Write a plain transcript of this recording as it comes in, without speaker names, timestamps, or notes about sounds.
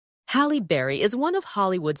Halle Berry is one of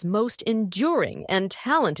Hollywood's most enduring and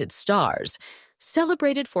talented stars,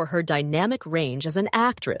 celebrated for her dynamic range as an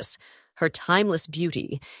actress, her timeless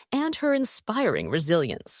beauty, and her inspiring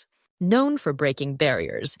resilience. Known for breaking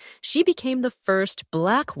barriers, she became the first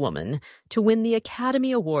Black woman to win the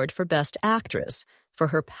Academy Award for Best Actress for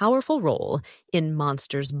her powerful role in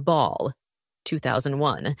Monsters Ball,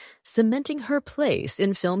 2001, cementing her place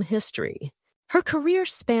in film history. Her career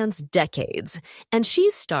spans decades, and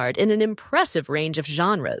she's starred in an impressive range of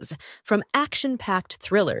genres, from action-packed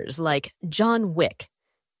thrillers like John Wick,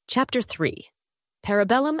 Chapter 3,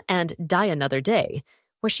 Parabellum, and Die Another Day,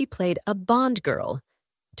 where she played a Bond girl,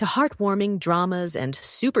 to heartwarming dramas and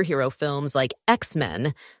superhero films like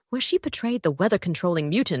X-Men, where she portrayed the weather-controlling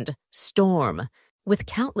mutant Storm. With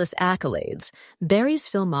countless accolades, Berry's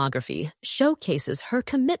filmography showcases her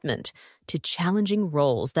commitment to challenging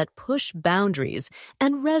roles that push boundaries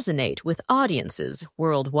and resonate with audiences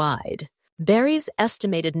worldwide. Berry's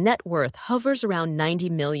estimated net worth hovers around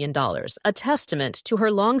 $90 million, a testament to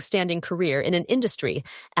her long-standing career in an industry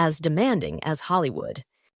as demanding as Hollywood.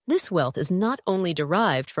 This wealth is not only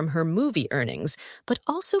derived from her movie earnings, but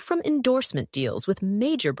also from endorsement deals with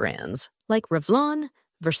major brands like Revlon,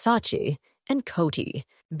 Versace, and Coty.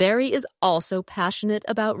 Berry is also passionate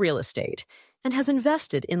about real estate and has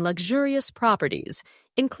invested in luxurious properties,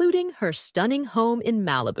 including her stunning home in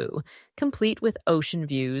Malibu, complete with ocean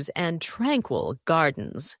views and tranquil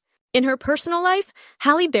gardens. In her personal life,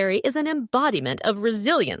 Halle Berry is an embodiment of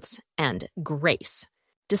resilience and grace.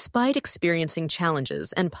 Despite experiencing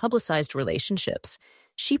challenges and publicized relationships,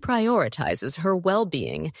 she prioritizes her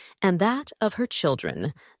well-being and that of her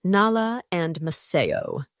children, Nala and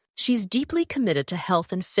Maceo. She's deeply committed to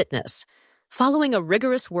health and fitness, following a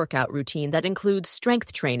rigorous workout routine that includes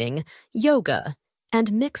strength training, yoga,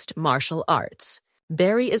 and mixed martial arts.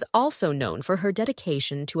 Berry is also known for her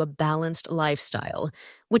dedication to a balanced lifestyle,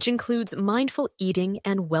 which includes mindful eating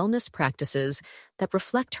and wellness practices that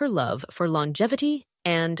reflect her love for longevity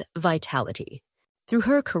and vitality. Through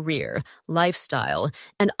her career, lifestyle,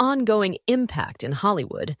 and ongoing impact in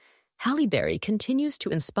Hollywood, Halle Berry continues to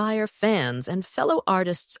inspire fans and fellow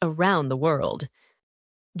artists around the world.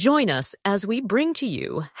 Join us as we bring to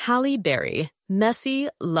you Halle Berry, Messy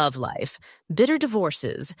Love Life, Bitter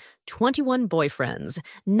Divorces, 21 Boyfriends,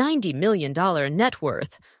 $90 million net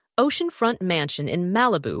worth, Oceanfront Mansion in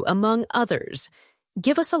Malibu, among others.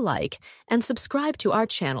 Give us a like and subscribe to our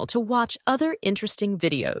channel to watch other interesting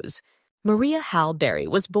videos. Maria Halle Berry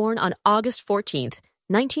was born on August 14,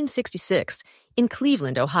 1966, in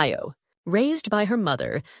Cleveland, Ohio. Raised by her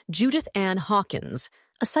mother, Judith Ann Hawkins,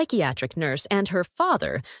 a psychiatric nurse, and her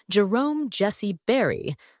father, Jerome Jesse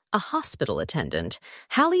Berry, a hospital attendant,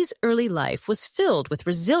 Halle's early life was filled with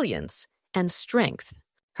resilience and strength.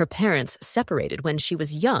 Her parents separated when she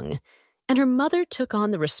was young, and her mother took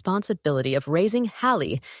on the responsibility of raising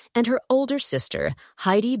Halle and her older sister,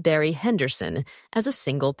 Heidi Berry Henderson, as a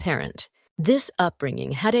single parent. This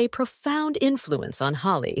upbringing had a profound influence on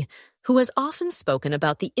Halle, who has often spoken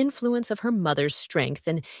about the influence of her mother's strength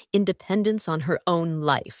and independence on her own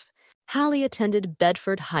life. Halle attended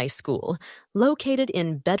Bedford High School, located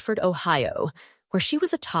in Bedford, Ohio, where she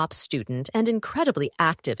was a top student and incredibly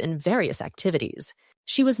active in various activities.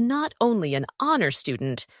 She was not only an honor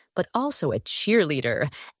student, but also a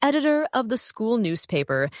cheerleader, editor of the school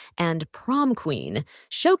newspaper, and prom queen,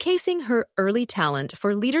 showcasing her early talent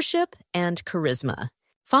for leadership and charisma.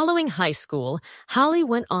 Following high school, Halle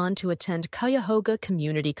went on to attend Cuyahoga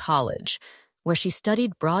Community College, where she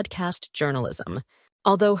studied broadcast journalism.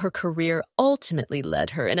 Although her career ultimately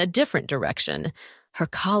led her in a different direction, her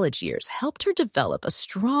college years helped her develop a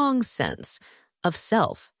strong sense of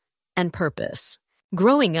self and purpose.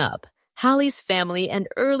 Growing up, Halle's family and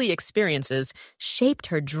early experiences shaped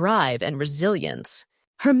her drive and resilience.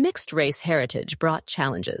 Her mixed-race heritage brought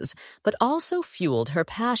challenges, but also fueled her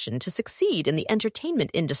passion to succeed in the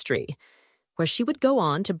entertainment industry, where she would go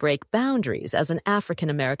on to break boundaries as an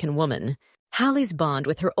African-American woman. Halle's bond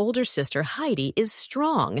with her older sister Heidi is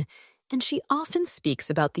strong, and she often speaks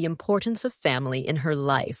about the importance of family in her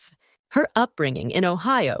life. Her upbringing in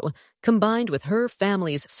Ohio, combined with her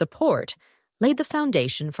family's support, laid the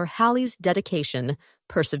foundation for Halle's dedication,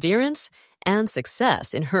 perseverance, and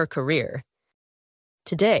success in her career.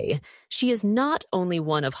 Today, she is not only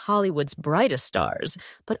one of Hollywood's brightest stars,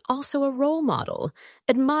 but also a role model,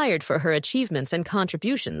 admired for her achievements and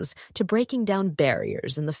contributions to breaking down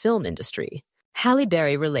barriers in the film industry. Halle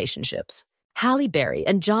Berry relationships. Halle Berry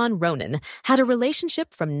and John Ronan had a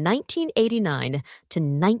relationship from 1989 to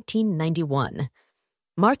 1991,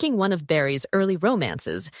 marking one of Berry's early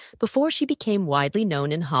romances before she became widely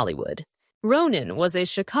known in Hollywood. Ronan was a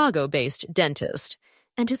Chicago-based dentist,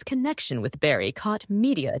 and his connection with Berry caught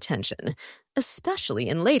media attention, especially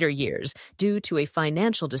in later years due to a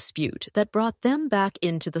financial dispute that brought them back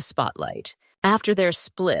into the spotlight. After their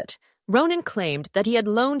split, Ronan claimed that he had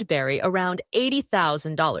loaned Berry around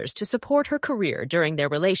 $80,000 to support her career during their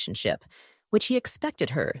relationship, which he expected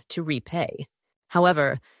her to repay.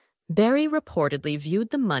 However, Berry reportedly viewed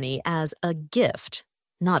the money as a gift,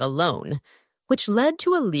 not a loan, which led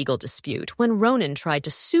to a legal dispute when Ronan tried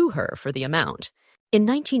to sue her for the amount. In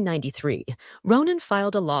 1993, Ronan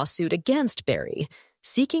filed a lawsuit against Berry,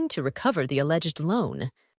 seeking to recover the alleged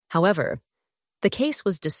loan. However, the case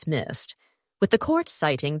was dismissed, with the court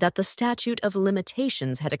citing that the statute of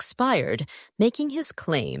limitations had expired, making his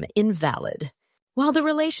claim invalid. While the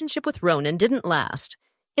relationship with Ronan didn't last,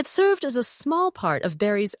 it served as a small part of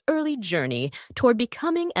Berry's early journey toward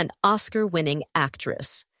becoming an Oscar-winning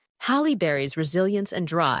actress. Halle Berry's resilience and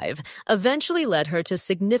drive eventually led her to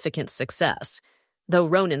significant success, though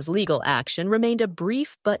Ronan's legal action remained a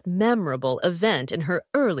brief but memorable event in her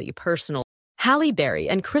early personal. Halle Berry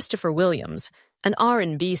and Christopher Williams, an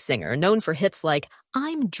R&B singer known for hits like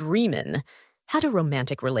I'm Dreamin', had a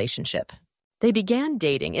romantic relationship. They began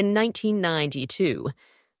dating in 1992.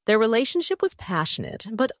 Their relationship was passionate,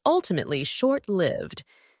 but ultimately short-lived,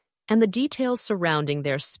 and the details surrounding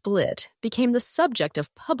their split became the subject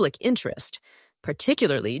of public interest,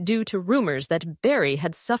 particularly due to rumors that Berry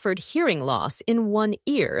had suffered hearing loss in one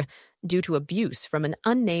ear due to abuse from an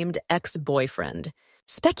unnamed ex-boyfriend.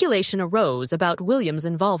 Speculation arose about Williams'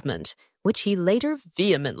 involvement, which he later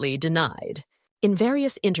vehemently denied. In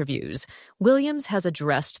various interviews, Williams has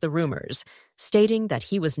addressed the rumors, stating that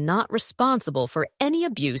he was not responsible for any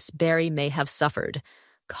abuse Berry may have suffered,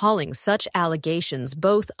 calling such allegations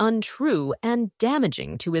both untrue and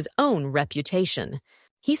damaging to his own reputation.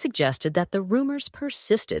 He suggested that the rumors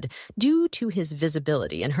persisted due to his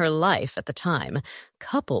visibility in her life at the time,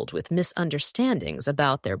 coupled with misunderstandings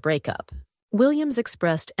about their breakup. Williams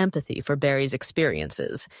expressed empathy for Berry's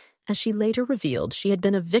experiences, as she later revealed she had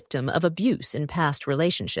been a victim of abuse in past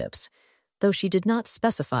relationships, though she did not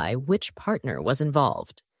specify which partner was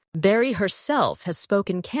involved. Berry herself has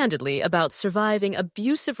spoken candidly about surviving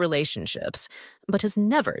abusive relationships, but has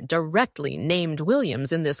never directly named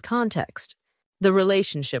Williams in this context. The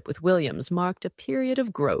relationship with Williams marked a period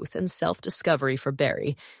of growth and self-discovery for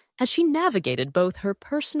Berry, as she navigated both her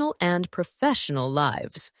personal and professional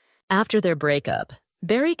lives. After their breakup,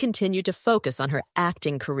 Berry continued to focus on her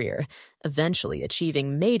acting career, eventually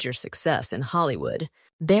achieving major success in Hollywood.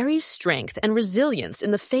 Berry's strength and resilience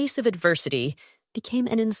in the face of adversity became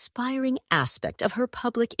an inspiring aspect of her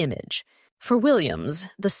public image. For Williams,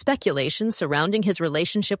 the speculation surrounding his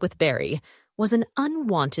relationship with Berry was an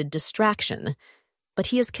unwanted distraction, but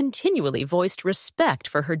he has continually voiced respect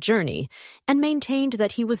for her journey and maintained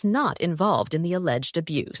that he was not involved in the alleged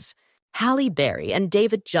abuse. Halle Berry and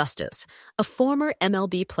David Justice, a former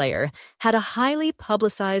MLB player, had a highly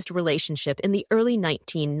publicized relationship in the early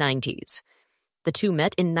 1990s. The two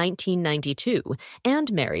met in 1992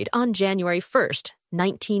 and married on January 1st,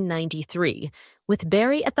 1993, with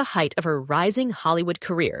Berry at the height of her rising Hollywood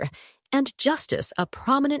career and Justice a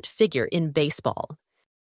prominent figure in baseball.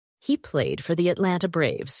 He played for the Atlanta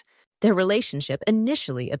Braves. Their relationship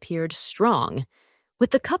initially appeared strong, with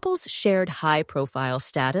the couple's shared high-profile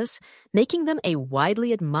status making them a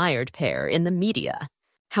widely admired pair in the media.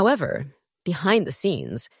 However, behind the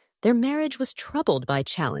scenes, their marriage was troubled by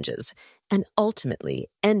challenges and ultimately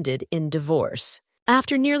ended in divorce.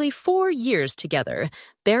 After nearly 4 years together,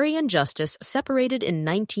 Berry and Justice separated in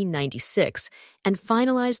 1996 and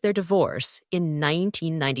finalized their divorce in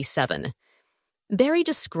 1997. Berry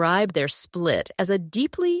described their split as a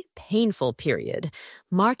deeply painful period,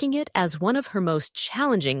 marking it as one of her most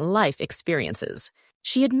challenging life experiences.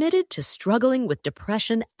 She admitted to struggling with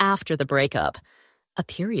depression after the breakup, a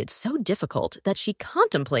period so difficult that she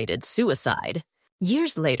contemplated suicide.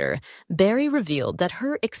 Years later, Berry revealed that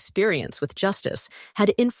her experience with Justice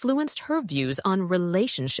had influenced her views on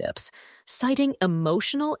relationships, citing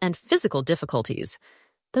emotional and physical difficulties,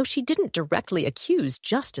 though she didn't directly accuse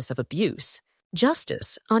Justice of abuse.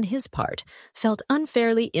 Justice, on his part, felt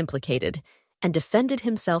unfairly implicated and defended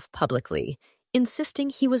himself publicly, insisting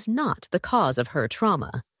he was not the cause of her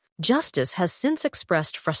trauma. Justice has since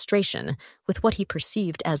expressed frustration with what he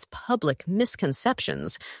perceived as public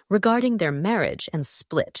misconceptions regarding their marriage and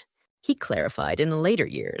split. He clarified in later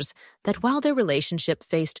years that while their relationship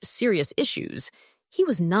faced serious issues, he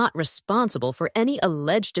was not responsible for any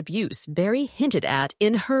alleged abuse Berry hinted at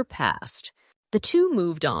in her past. The two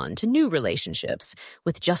moved on to new relationships,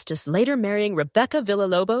 with Justice later marrying Rebecca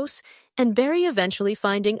Villalobos and Berry eventually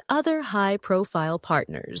finding other high-profile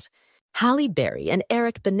partners. Halle Berry and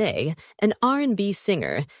Eric Benet, an R&B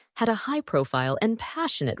singer, had a high-profile and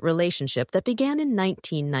passionate relationship that began in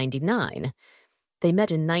 1999. They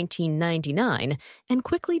met in 1999 and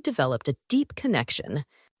quickly developed a deep connection.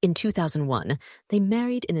 In 2001, they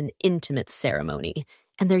married in an intimate ceremony,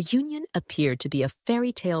 and their union appeared to be a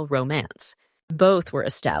fairy tale romance. Both were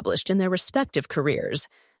established in their respective careers,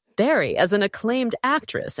 Berry as an acclaimed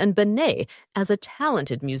actress and Benet as a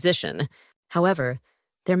talented musician. However,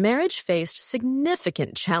 their marriage faced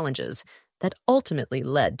significant challenges that ultimately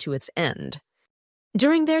led to its end.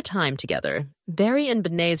 During their time together, Berry and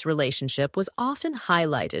Benet's relationship was often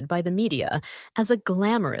highlighted by the media as a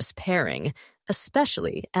glamorous pairing,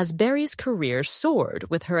 especially as Berry's career soared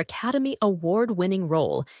with her Academy Award-winning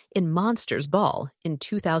role in Monsters Ball in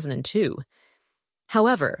 2002.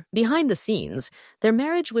 However, behind the scenes, their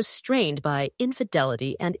marriage was strained by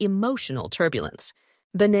infidelity and emotional turbulence.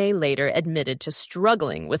 Benet later admitted to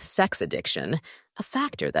struggling with sex addiction, a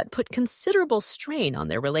factor that put considerable strain on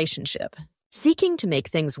their relationship. Seeking to make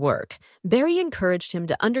things work, Berry encouraged him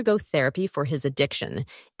to undergo therapy for his addiction,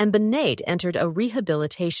 and Benet entered a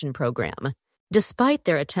rehabilitation program. Despite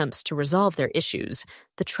their attempts to resolve their issues,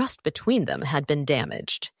 the trust between them had been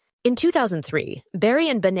damaged. In 2003, Berry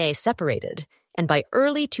and Benet separated, and by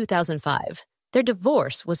early 2005, their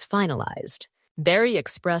divorce was finalized. Berry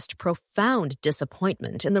expressed profound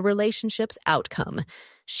disappointment in the relationship's outcome,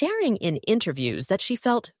 sharing in interviews that she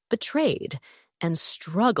felt betrayed and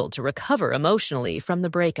struggled to recover emotionally from the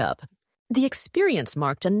breakup. The experience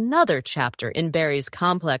marked another chapter in Berry's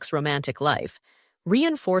complex romantic life,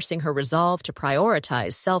 reinforcing her resolve to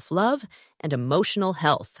prioritize self-love and emotional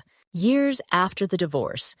health. Years after the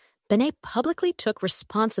divorce, Benet publicly took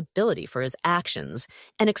responsibility for his actions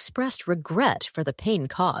and expressed regret for the pain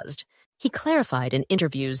caused. He clarified in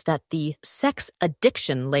interviews that the sex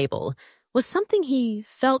addiction label was something he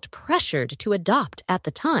felt pressured to adopt at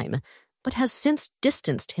the time, but has since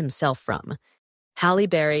distanced himself from. Halle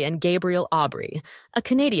Berry and Gabriel Aubry, a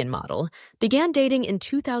Canadian model, began dating in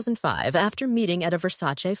 2005 after meeting at a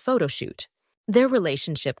Versace photo shoot. Their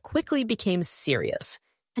relationship quickly became serious,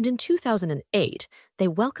 and in 2008, they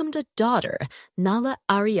welcomed a daughter, Nala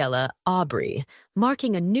Ariella Aubry,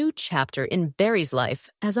 marking a new chapter in Berry's life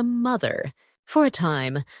as a mother. For a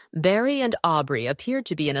time, Berry and Aubry appeared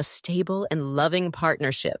to be in a stable and loving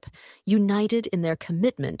partnership, united in their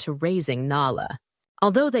commitment to raising Nala.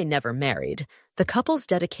 Although they never married, the couple's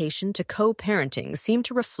dedication to co-parenting seemed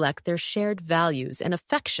to reflect their shared values and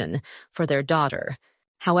affection for their daughter.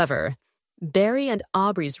 However, Berry and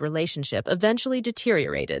Aubry's relationship eventually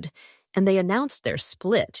deteriorated, and they announced their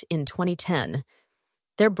split in 2010.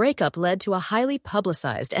 Their breakup led to a highly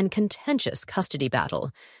publicized and contentious custody battle,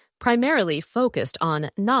 primarily focused on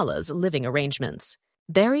Nala's living arrangements.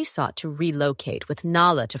 Berry sought to relocate with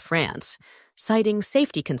Nala to France, citing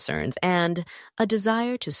safety concerns and a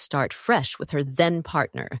desire to start fresh with her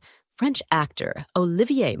then-partner, French actor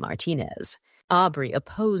Olivier Martinez. Aubry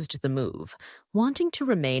opposed the move, wanting to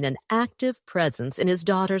remain an active presence in his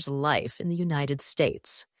daughter's life in the United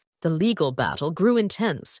States. The legal battle grew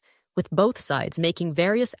intense, with both sides making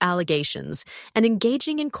various allegations and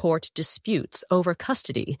engaging in court disputes over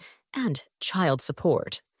custody and child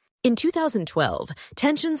support. In 2012,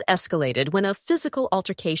 tensions escalated when a physical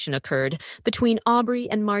altercation occurred between Aubry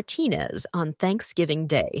and Martinez on Thanksgiving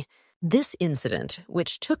Day. This incident,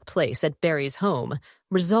 which took place at Berry's home,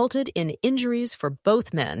 resulted in injuries for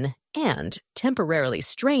both men and temporarily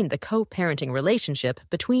strained the co-parenting relationship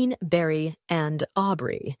between Berry and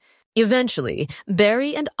Aubry. Eventually,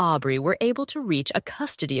 Berry and Aubry were able to reach a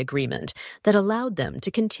custody agreement that allowed them to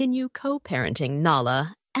continue co-parenting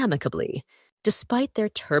Nala amicably. Despite their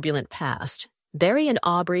turbulent past, Berry and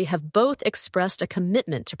Aubry have both expressed a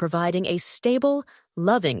commitment to providing a stable,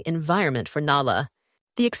 loving environment for Nala.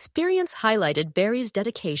 The experience highlighted Berry's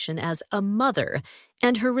dedication as a mother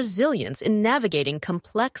and her resilience in navigating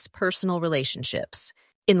complex personal relationships.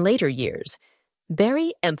 In later years,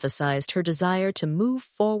 Berry emphasized her desire to move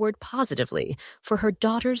forward positively for her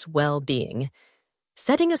daughter's well-being,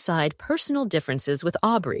 setting aside personal differences with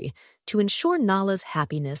Aubry to ensure Nala's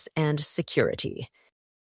happiness and security.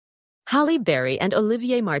 Halle Berry and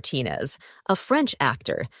Olivier Martinez, a French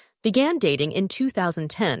actor, began dating in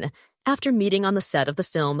 2010 after meeting on the set of the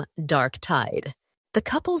film Dark Tide. The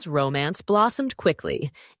couple's romance blossomed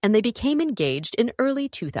quickly, and they became engaged in early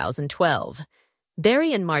 2012.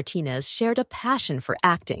 Berry and Martinez shared a passion for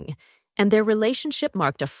acting, and their relationship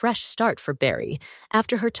marked a fresh start for Berry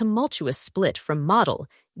after her tumultuous split from model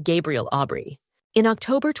Gabriel Aubry. In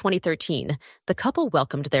October 2013, the couple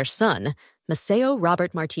welcomed their son, Maceo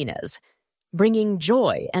Robert Martinez, bringing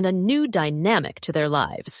joy and a new dynamic to their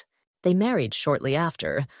lives. They married shortly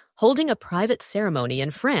after, holding a private ceremony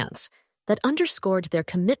in France that underscored their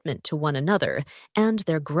commitment to one another and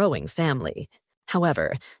their growing family.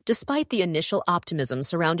 However, despite the initial optimism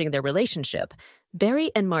surrounding their relationship,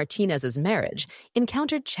 Berry and Martinez's marriage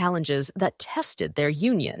encountered challenges that tested their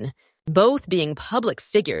union. Both being public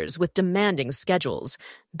figures with demanding schedules,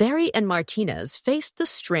 Berry and Martinez faced the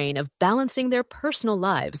strain of balancing their personal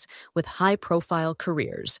lives with high-profile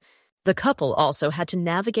careers. The couple also had to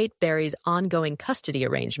navigate Berry's ongoing custody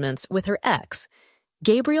arrangements with her ex,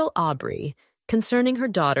 Gabriel Aubry, concerning her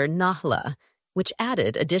daughter Nahla, which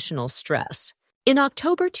added additional stress. In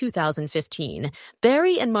October 2015,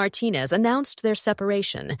 Berry and Martinez announced their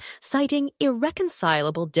separation, citing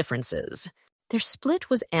irreconcilable differences. Their split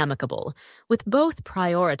was amicable, with both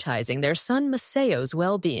prioritizing their son Maceo's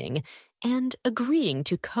well-being and agreeing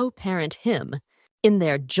to co-parent him. In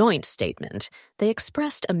their joint statement, they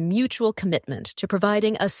expressed a mutual commitment to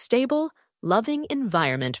providing a stable, loving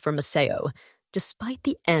environment for Maceo, despite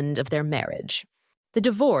the end of their marriage. The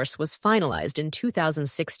divorce was finalized in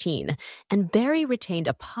 2016, and Berry retained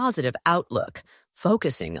a positive outlook,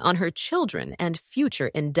 focusing on her children and future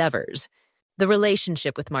endeavors. The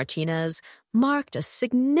relationship with Martinez marked a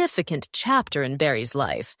significant chapter in Berry's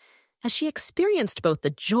life, as she experienced both the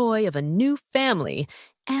joy of a new family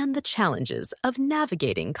and the challenges of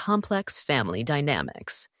navigating complex family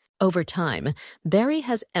dynamics. Over time, Berry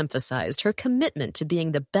has emphasized her commitment to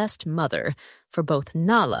being the best mother for both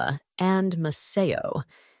Nahla and Maceo,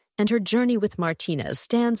 and her journey with Martinez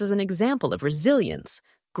stands as an example of resilience,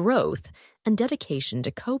 growth, and dedication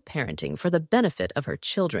to co-parenting for the benefit of her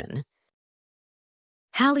children.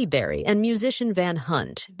 Halle Berry and musician Van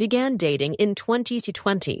Hunt began dating in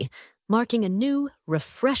 2020, marking a new,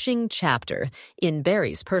 refreshing chapter in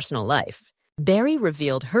Berry's personal life. Berry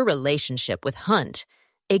revealed her relationship with Hunt,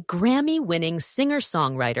 a Grammy-winning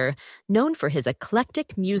singer-songwriter known for his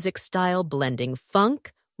eclectic music style blending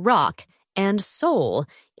funk, rock, and soul,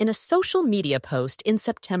 in a social media post in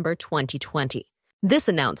September 2020. This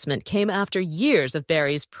announcement came after years of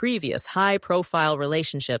Berry's previous high-profile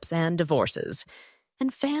relationships and divorces,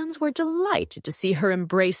 and fans were delighted to see her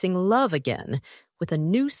embracing love again with a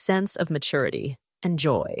new sense of maturity and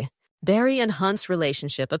joy. Berry and Hunt's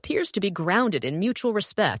relationship appears to be grounded in mutual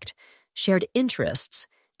respect, shared interests,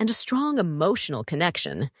 and a strong emotional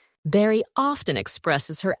connection. Berry often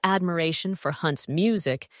expresses her admiration for Hunt's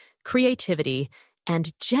music, creativity,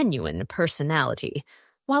 and genuine personality,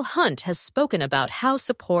 while Hunt has spoken about how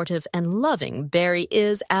supportive and loving Berry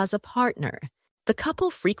is as a partner. The couple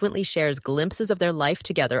frequently shares glimpses of their life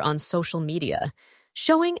together on social media,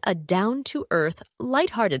 showing a down-to-earth,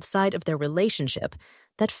 lighthearted side of their relationship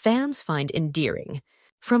that fans find endearing.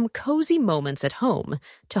 From cozy moments at home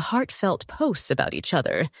to heartfelt posts about each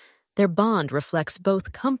other, their bond reflects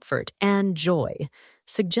both comfort and joy,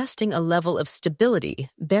 suggesting a level of stability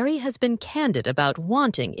Berry has been candid about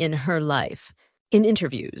wanting in her life. In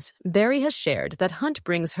interviews, Berry has shared that Hunt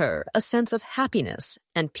brings her a sense of happiness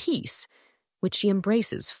and peace, which she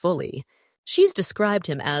embraces fully. She's described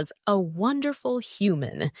him as a wonderful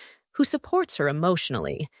human who supports her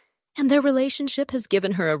emotionally, and their relationship has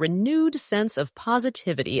given her a renewed sense of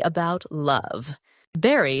positivity about love.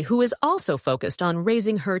 Berry, who is also focused on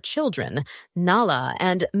raising her children, Nahla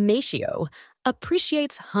and Maceo,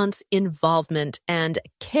 appreciates Hunt's involvement and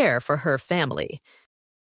care for her family.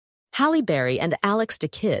 Halle Berry and Alex da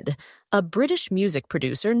Kid, a British music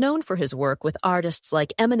producer known for his work with artists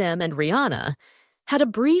like Eminem and Rihanna, had a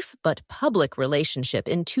brief but public relationship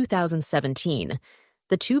in 2017.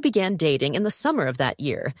 The two began dating in the summer of that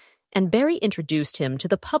year, and Berry introduced him to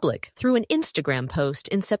the public through an Instagram post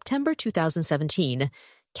in September 2017,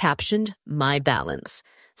 captioned "My Balance,"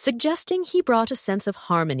 suggesting he brought a sense of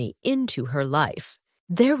harmony into her life.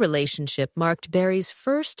 Their relationship marked Berry's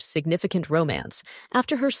first significant romance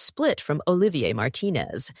after her split from Olivier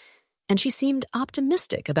Martinez, and she seemed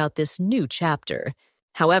optimistic about this new chapter.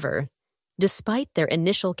 However, despite their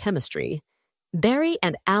initial chemistry, Berry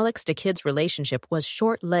and Alex da Kid's relationship was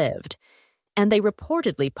short-lived, and they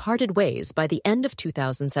reportedly parted ways by the end of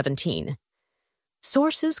 2017.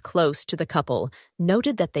 Sources close to the couple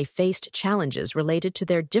noted that they faced challenges related to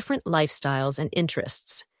their different lifestyles and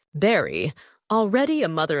interests. Berry, already a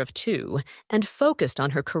mother of two and focused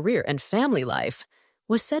on her career and family life,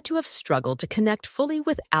 was said to have struggled to connect fully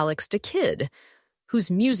with Alex da Kid,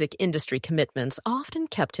 whose music industry commitments often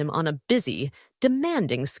kept him on a busy,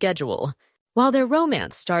 demanding schedule. While their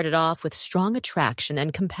romance started off with strong attraction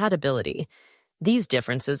and compatibility, these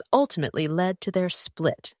differences ultimately led to their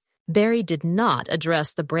split. Berry did not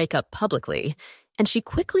address the breakup publicly, and she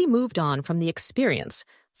quickly moved on from the experience,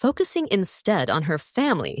 focusing instead on her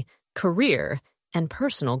family, career, and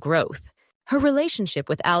personal growth. Her relationship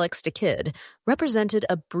with Alex da Kid represented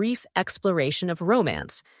a brief exploration of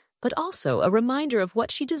romance, but also a reminder of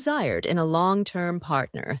what she desired in a long-term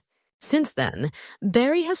partner. Since then,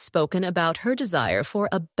 Berry has spoken about her desire for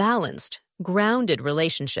a balanced, grounded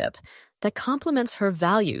relationship that complements her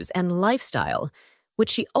values and lifestyle, which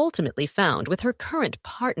she ultimately found with her current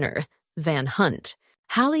partner, Van Hunt.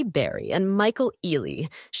 Halle Berry and Michael Ealy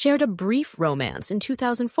shared a brief romance in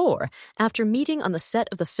 2004 after meeting on the set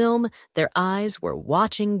of the film Their Eyes Were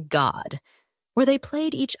Watching God, where they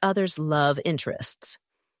played each other's love interests.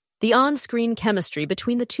 The on-screen chemistry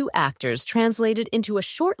between the two actors translated into a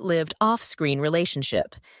short-lived off-screen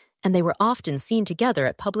relationship, and they were often seen together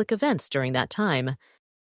at public events during that time.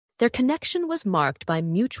 Their connection was marked by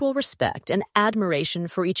mutual respect and admiration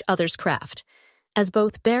for each other's craft, as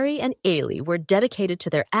both Berry and Ealy were dedicated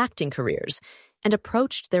to their acting careers and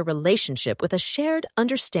approached their relationship with a shared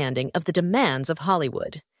understanding of the demands of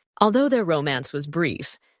Hollywood. Although their romance was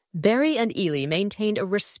brief, Berry and Ealy maintained a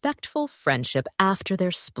respectful friendship after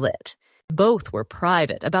their split. Both were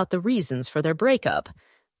private about the reasons for their breakup,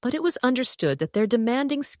 but it was understood that their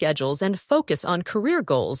demanding schedules and focus on career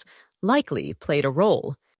goals likely played a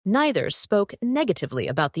role. Neither spoke negatively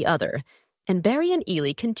about the other, and Berry and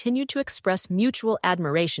Ealy continued to express mutual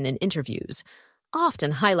admiration in interviews,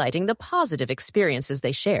 often highlighting the positive experiences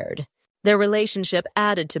they shared. Their relationship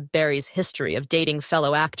added to Berry's history of dating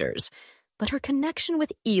fellow actors, but her connection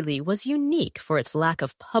with Ealy was unique for its lack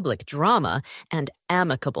of public drama and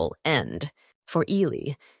amicable end. For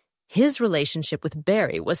Ealy, his relationship with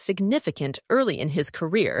Berry was significant early in his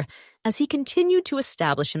career as he continued to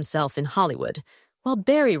establish himself in Hollywood, while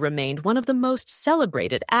Berry remained one of the most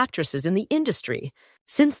celebrated actresses in the industry.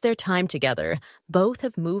 Since their time together, both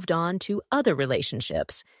have moved on to other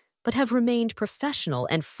relationships, but have remained professional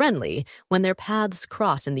and friendly when their paths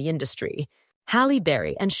cross in the industry. Halle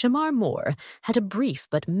Berry and Shamar Moore had a brief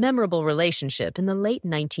but memorable relationship in the late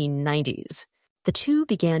 1990s. The two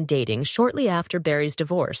began dating shortly after Berry's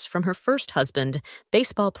divorce from her first husband,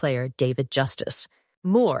 baseball player David Justice.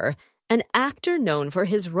 Moore, an actor known for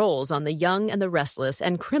his roles on The Young and the Restless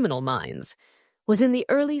and Criminal Minds, was in the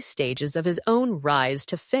early stages of his own rise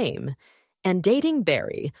to fame, and dating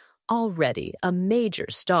Berry, already a major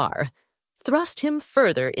star, thrust him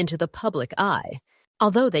further into the public eye.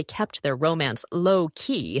 Although they kept their romance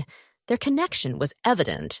low-key, their connection was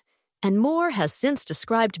evident, and Moore has since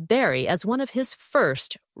described Berry as one of his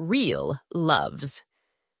first real loves.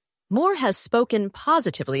 Moore has spoken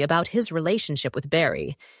positively about his relationship with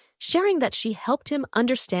Berry, sharing that she helped him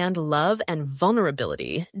understand love and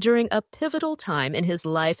vulnerability during a pivotal time in his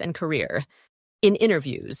life and career. In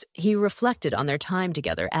interviews, he reflected on their time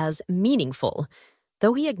together as meaningful,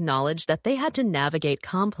 though he acknowledged that they had to navigate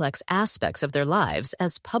complex aspects of their lives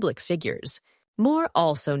as public figures. Moore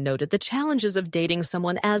also noted the challenges of dating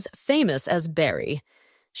someone as famous as Berry,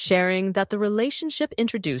 sharing that the relationship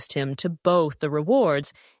introduced him to both the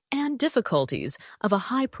rewards and difficulties of a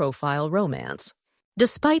high-profile romance.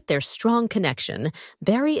 Despite their strong connection,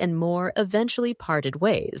 Berry and Moore eventually parted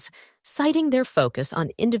ways, citing their focus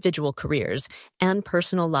on individual careers and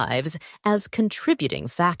personal lives as contributing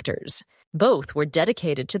factors. Both were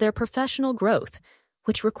dedicated to their professional growth,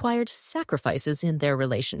 which required sacrifices in their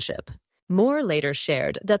relationship. Moore later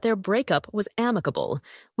shared that their breakup was amicable,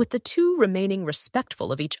 with the two remaining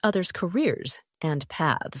respectful of each other's careers and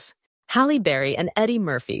paths. Halle Berry and Eddie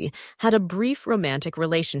Murphy had a brief romantic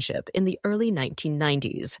relationship in the early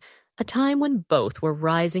 1990s, a time when both were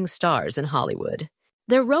rising stars in Hollywood.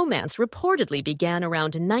 Their romance reportedly began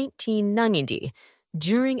around 1990,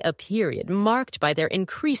 during a period marked by their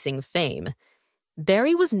increasing fame.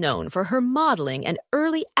 Berry was known for her modeling and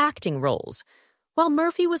early acting roles, while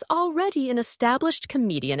Murphy was already an established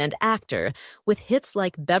comedian and actor with hits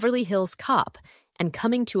like Beverly Hills Cop and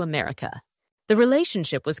Coming to America. The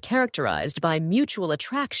relationship was characterized by mutual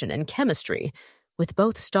attraction and chemistry, with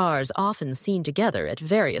both stars often seen together at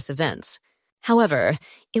various events. However,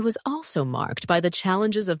 it was also marked by the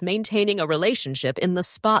challenges of maintaining a relationship in the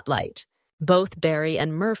spotlight. Both Berry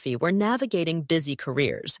and Murphy were navigating busy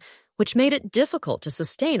careers, which made it difficult to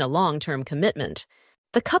sustain a long-term commitment.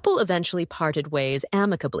 The couple eventually parted ways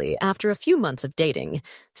amicably after a few months of dating,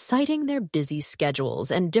 citing their busy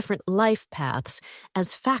schedules and different life paths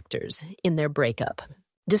as factors in their breakup.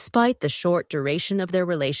 Despite the short duration of their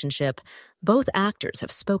relationship, both actors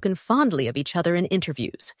have spoken fondly of each other in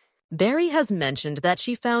interviews. Berry has mentioned that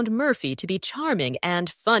she found Murphy to be charming and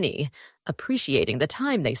funny, appreciating the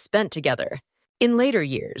time they spent together. In later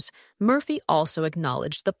years, Murphy also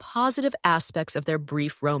acknowledged the positive aspects of their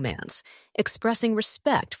brief romance, expressing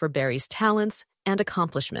respect for Berry's talents and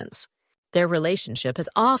accomplishments. Their relationship has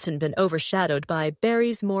often been overshadowed by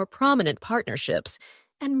Berry's more prominent partnerships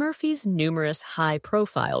and Murphy's numerous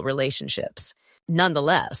high-profile relationships.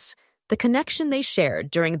 Nonetheless, the connection they shared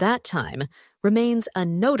during that time remains a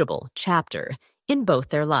notable chapter in both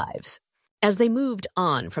their lives. As they moved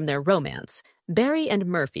on from their romance, Berry and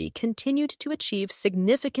Murphy continued to achieve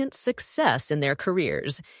significant success in their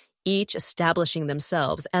careers, each establishing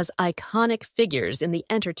themselves as iconic figures in the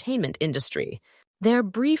entertainment industry. Their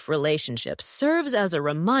brief relationship serves as a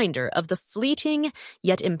reminder of the fleeting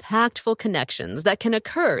yet impactful connections that can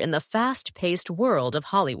occur in the fast-paced world of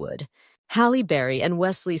Hollywood. Halle Berry and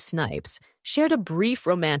Wesley Snipes shared a brief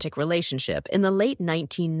romantic relationship in the late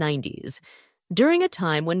 1990s, during a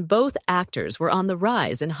time when both actors were on the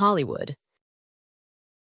rise in Hollywood.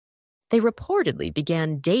 They reportedly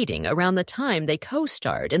began dating around the time they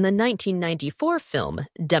co-starred in the 1994 film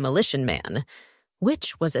Demolition Man,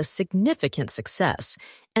 which was a significant success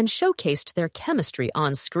and showcased their chemistry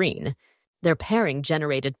on screen. Their pairing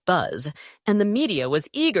generated buzz, and the media was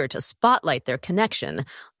eager to spotlight their connection,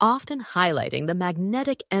 often highlighting the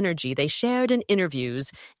magnetic energy they shared in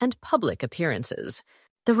interviews and public appearances.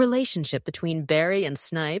 The relationship between Berry and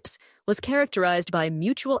Snipes was characterized by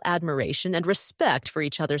mutual admiration and respect for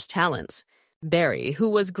each other's talents. Berry, who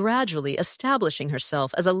was gradually establishing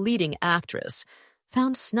herself as a leading actress,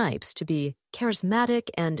 found Snipes to be charismatic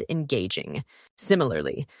and engaging.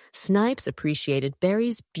 Similarly, Snipes appreciated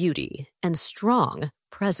Berry's beauty and strong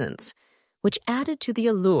presence, which added to the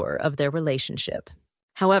allure of their relationship.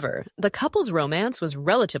 However, the couple's romance was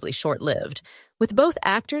relatively short-lived, with both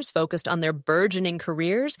actors focused on their burgeoning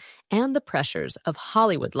careers and the pressures of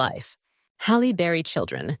Hollywood life. Halle Berry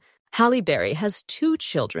children. Halle Berry has 2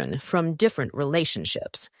 children from different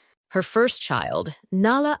relationships. Her first child,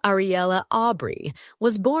 Nala Ariella Aubrey,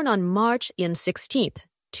 was born on March 16,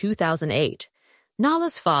 2008.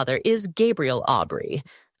 Nala's father is Gabriel Aubrey,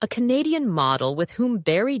 a Canadian model with whom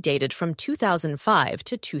Berry dated from 2005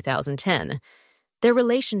 to 2010. Their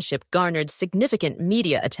relationship garnered significant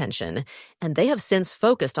media attention, and they have since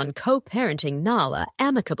focused on co-parenting Nala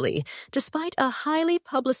amicably, despite a highly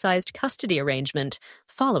publicized custody arrangement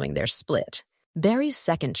following their split. Berry's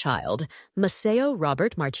second child, Maceo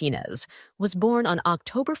Robert Martinez, was born on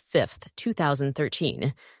October 5,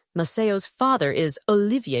 2013. Maceo's father is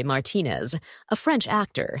Olivier Martinez, a French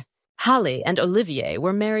actor. Halle and Olivier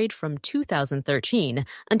were married from 2013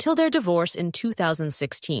 until their divorce in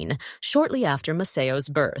 2016, shortly after Maceo's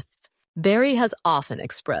birth. Berry has often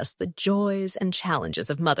expressed the joys and challenges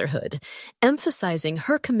of motherhood, emphasizing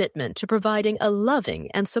her commitment to providing a loving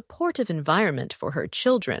and supportive environment for her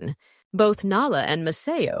children. Both Nala and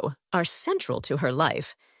Maceo are central to her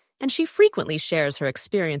life, and she frequently shares her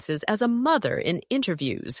experiences as a mother in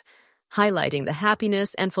interviews, highlighting the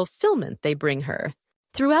happiness and fulfillment they bring her.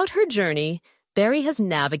 Throughout her journey, Berry has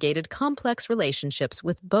navigated complex relationships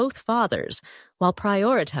with both fathers while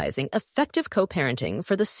prioritizing effective co-parenting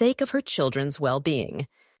for the sake of her children's well-being.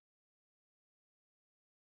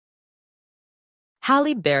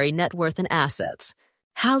 Halle Berry net worth and assets.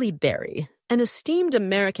 Halle Berry, an esteemed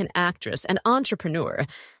American actress and entrepreneur,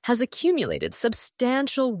 has accumulated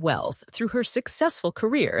substantial wealth through her successful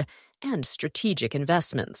career and strategic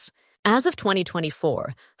investments. As of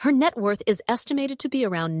 2024, her net worth is estimated to be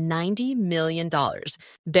around $90 million.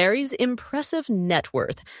 Berry's impressive net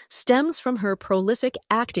worth stems from her prolific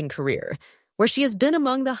acting career, where she has been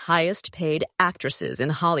among the highest-paid actresses in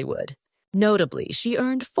Hollywood. Notably, she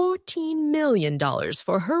earned $14 million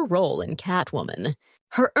for her role in Catwoman.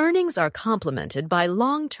 Her earnings are complemented by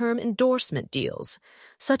long-term endorsement deals,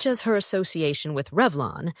 such as her association with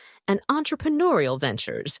Revlon and entrepreneurial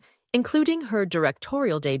ventures, including her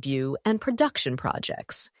directorial debut and production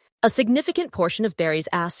projects. A significant portion of Berry's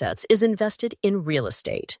assets is invested in real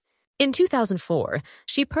estate. In 2004,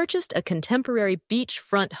 she purchased a contemporary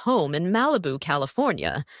beachfront home in Malibu,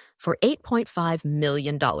 California, for $8.5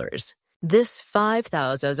 million. This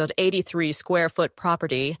 5,083-square-foot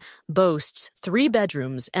property boasts 3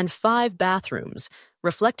 bedrooms and 5 bathrooms,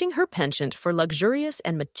 reflecting her penchant for luxurious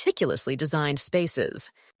and meticulously designed spaces.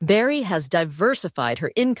 Berry has diversified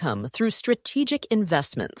her income through strategic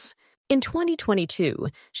investments. In 2022,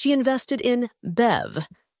 she invested in Bev,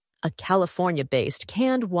 a California-based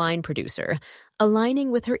canned wine producer, aligning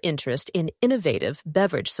with her interest in innovative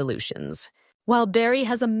beverage solutions. While Berry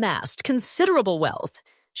has amassed considerable wealth,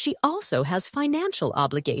 she also has financial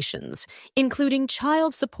obligations, including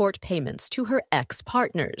child support payments to her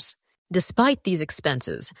ex-partners. Despite these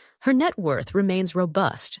expenses, her net worth remains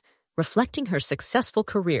robust, reflecting her successful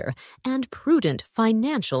career and prudent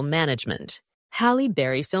financial management. Halle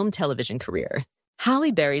Berry film-television career.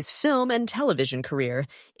 Halle Berry's film and television career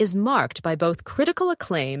is marked by both critical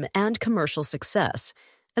acclaim and commercial success,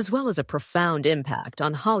 as well as a profound impact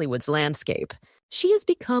on Hollywood's landscape. She has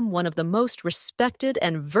become one of the most respected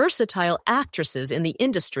and versatile actresses in the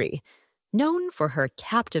industry, known for her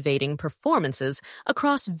captivating performances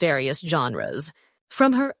across various genres.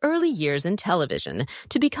 From her early years in television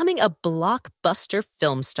to becoming a blockbuster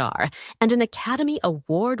film star and an Academy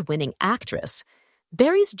Award-winning actress,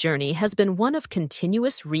 Berry's journey has been one of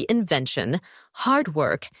continuous reinvention, hard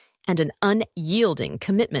work, and an unyielding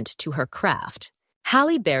commitment to her craft.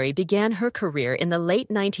 Halle Berry began her career in the late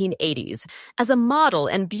 1980s as a model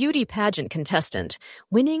and beauty pageant contestant,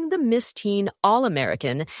 winning the Miss Teen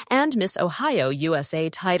All-American and Miss Ohio USA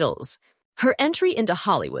titles. Her entry into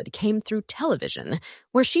Hollywood came through television,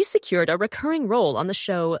 where she secured a recurring role on the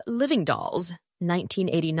show Living Dolls,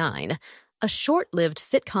 1989, a short-lived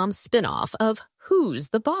sitcom spin-off of Who's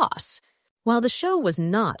the Boss? While the show was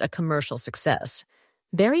not a commercial success,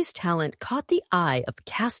 Berry's talent caught the eye of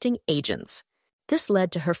casting agents. This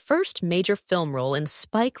led to her first major film role in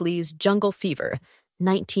Spike Lee's Jungle Fever,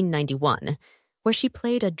 1991, where she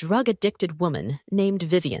played a drug-addicted woman named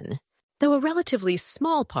Vivian. Though a relatively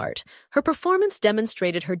small part, her performance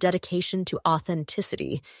demonstrated her dedication to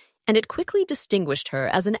authenticity, and it quickly distinguished her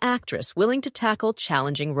as an actress willing to tackle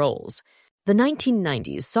challenging roles. The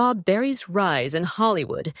 1990s saw Berry's rise in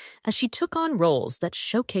Hollywood as she took on roles that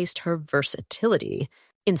showcased her versatility.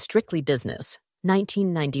 In Strictly Business,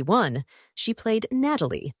 1991, she played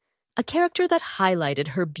Natalie, a character that highlighted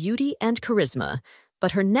her beauty and charisma,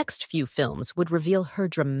 but her next few films would reveal her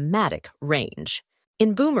dramatic range.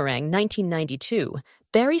 In Boomerang, 1992,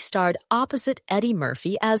 Berry starred opposite Eddie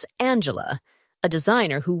Murphy as Angela, a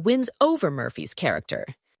designer who wins over Murphy's character.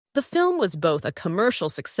 The film was both a commercial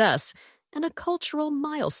success and a cultural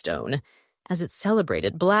milestone, as it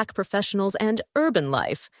celebrated Black professionals and urban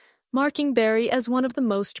life, marking Berry as one of the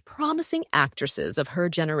most promising actresses of her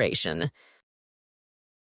generation.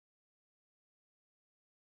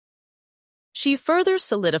 She further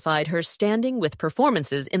solidified her standing with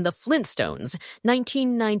performances in The Flintstones,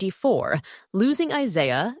 1994, Losing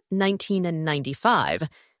Isaiah, 1995,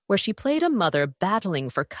 where she played a mother battling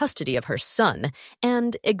for custody of her son,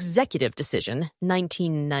 and Executive Decision,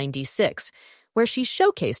 1996, where she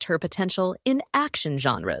showcased her potential in action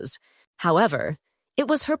genres. However, it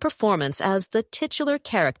was her performance as the titular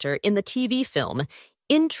character in the TV film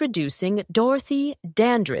Introducing Dorothy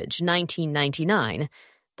Dandridge, 1999,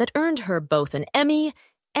 that earned her both an Emmy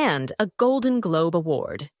and a Golden Globe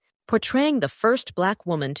Award. Portraying the first Black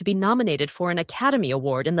woman to be nominated for an Academy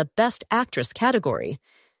Award in the Best Actress category,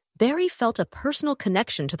 Berry felt a personal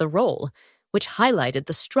connection to the role, which highlighted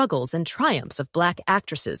the struggles and triumphs of Black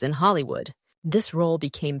actresses in Hollywood. This role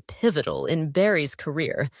became pivotal in Berry's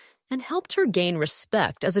career and helped her gain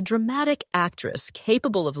respect as a dramatic actress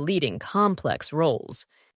capable of leading complex roles.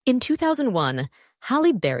 In 2001,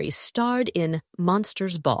 Halle Berry starred in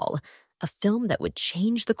Monsters Ball, a film that would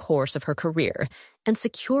change the course of her career and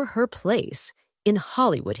secure her place in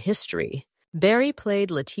Hollywood history. Berry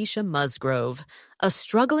played Letitia Musgrove, a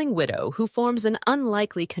struggling widow who forms an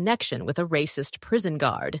unlikely connection with a racist prison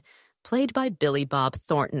guard, played by Billy Bob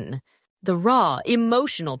Thornton. The raw,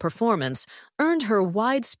 emotional performance earned her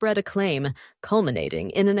widespread acclaim,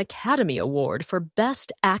 culminating in an Academy Award for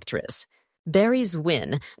Best Actress. Berry's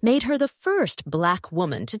win made her the first Black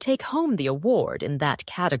woman to take home the award in that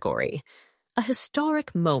category, a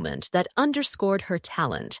historic moment that underscored her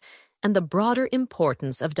talent and the broader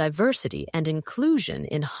importance of diversity and inclusion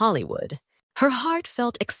in Hollywood. Her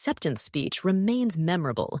heartfelt acceptance speech remains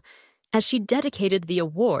memorable, as she dedicated the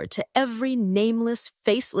award to every nameless,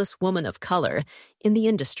 faceless woman of color in the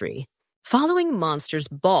industry. Following Monsters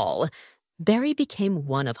Ball, Berry became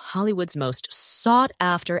one of Hollywood's most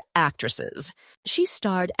sought-after actresses. She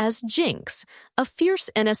starred as Jinx, a fierce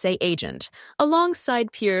NSA agent,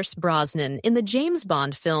 alongside Pierce Brosnan in the James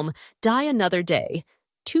Bond film Die Another Day,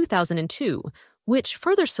 2002, which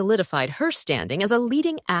further solidified her standing as a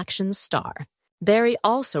leading action star. Berry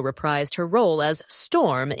also reprised her role as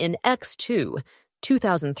Storm in X2,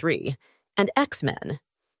 2003, and X-Men: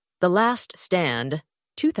 The Last Stand,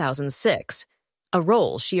 2006, a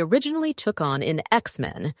role she originally took on in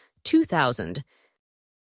X-Men, 2000.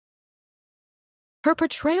 Her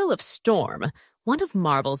portrayal of Storm, one of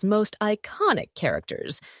Marvel's most iconic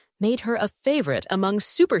characters, made her a favorite among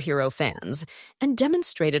superhero fans and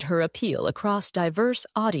demonstrated her appeal across diverse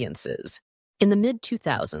audiences. In the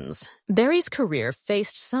mid-2000s, Berry's career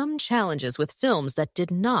faced some challenges with films that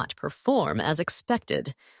did not perform as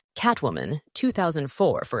expected. Catwoman,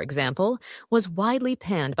 2004, for example, was widely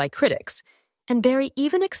panned by critics, and Berry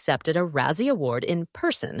even accepted a Razzie Award in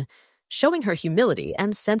person, showing her humility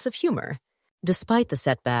and sense of humor. Despite the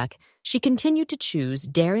setback, she continued to choose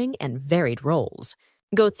daring and varied roles.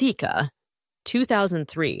 Gothica,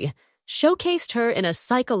 2003, showcased her in a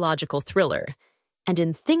psychological thriller, and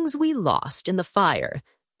in Things We Lost in the Fire,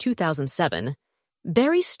 2007,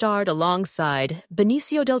 Berry starred alongside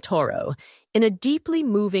Benicio del Toro in a deeply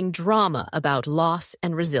moving drama about loss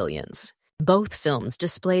and resilience. Both films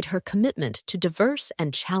displayed her commitment to diverse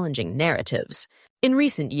and challenging narratives. In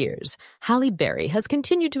recent years, Halle Berry has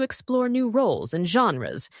continued to explore new roles and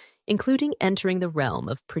genres, including entering the realm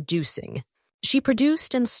of producing. She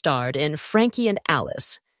produced and starred in Frankie and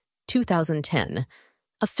Alice, 2010,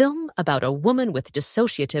 a film about a woman with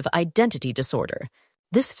dissociative identity disorder.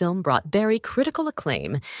 This film brought Berry critical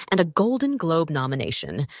acclaim and a Golden Globe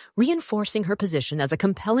nomination, reinforcing her position as a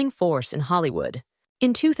compelling force in Hollywood.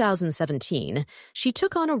 In 2017, she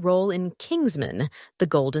took on a role in Kingsman: The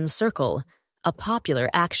Golden Circle, a popular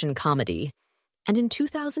action comedy. And in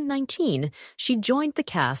 2019, she joined the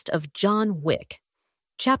cast of John Wick.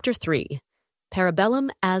 Chapter 3, Parabellum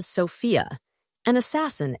as Sophia, an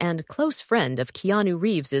assassin and close friend of Keanu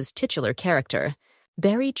Reeves' titular character.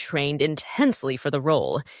 Berry trained intensely for the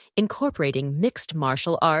role, incorporating mixed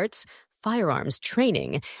martial arts, firearms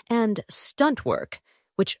training, and stunt work,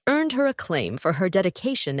 which earned her acclaim for her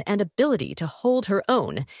dedication and ability to hold her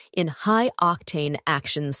own in high-octane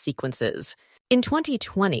action sequences. In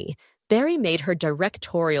 2020, Berry made her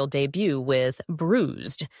directorial debut with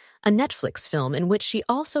Bruised, a Netflix film in which she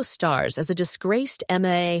also stars as a disgraced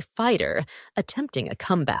MMA fighter attempting a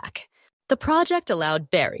comeback. The project allowed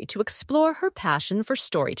Berry to explore her passion for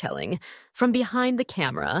storytelling from behind the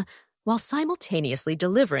camera while simultaneously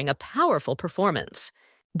delivering a powerful performance.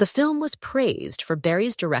 The film was praised for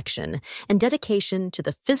Berry's direction and dedication to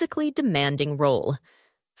the physically demanding role,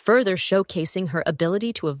 further showcasing her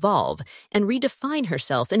ability to evolve and redefine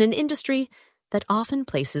herself in an industry that often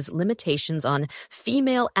places limitations on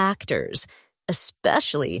female actors,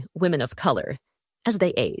 especially women of color, as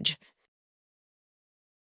they age.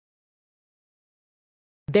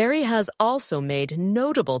 Berry has also made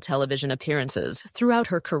notable television appearances throughout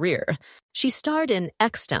her career. She starred in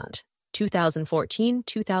Extant,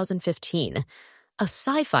 2014-2015, a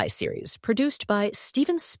sci-fi series produced by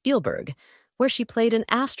Steven Spielberg, where she played an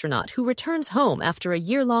astronaut who returns home after a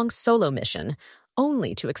year-long solo mission,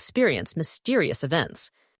 only to experience mysterious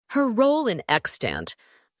events. Her role in Extant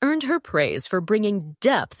earned her praise for bringing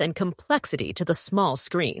depth and complexity to the small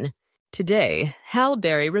screen. Today, Halle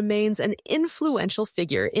Berry remains an influential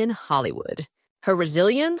figure in Hollywood. Her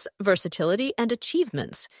resilience, versatility, and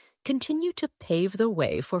achievements continue to pave the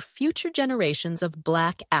way for future generations of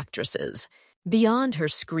Black actresses. Beyond her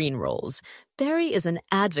screen roles, Berry is an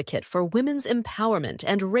advocate for women's empowerment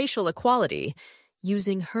and racial equality,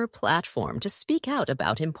 using her platform to speak out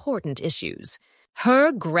about important issues.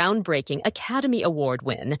 Her groundbreaking Academy Award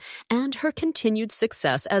win and her continued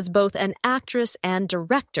success as both an actress and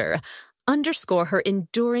director underscore her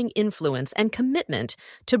enduring influence and commitment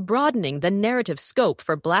to broadening the narrative scope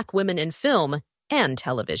for Black women in film and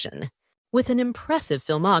television. With an impressive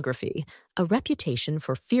filmography, a reputation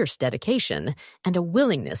for fierce dedication, and a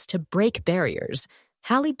willingness to break barriers,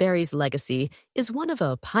 Halle Berry's legacy is one of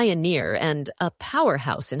a pioneer and a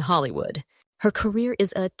powerhouse in Hollywood. Her career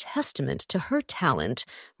is a testament to her talent,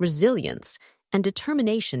 resilience, and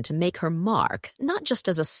determination to make her mark not just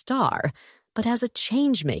as a star, but as a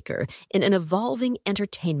change-maker in an evolving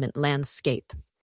entertainment landscape.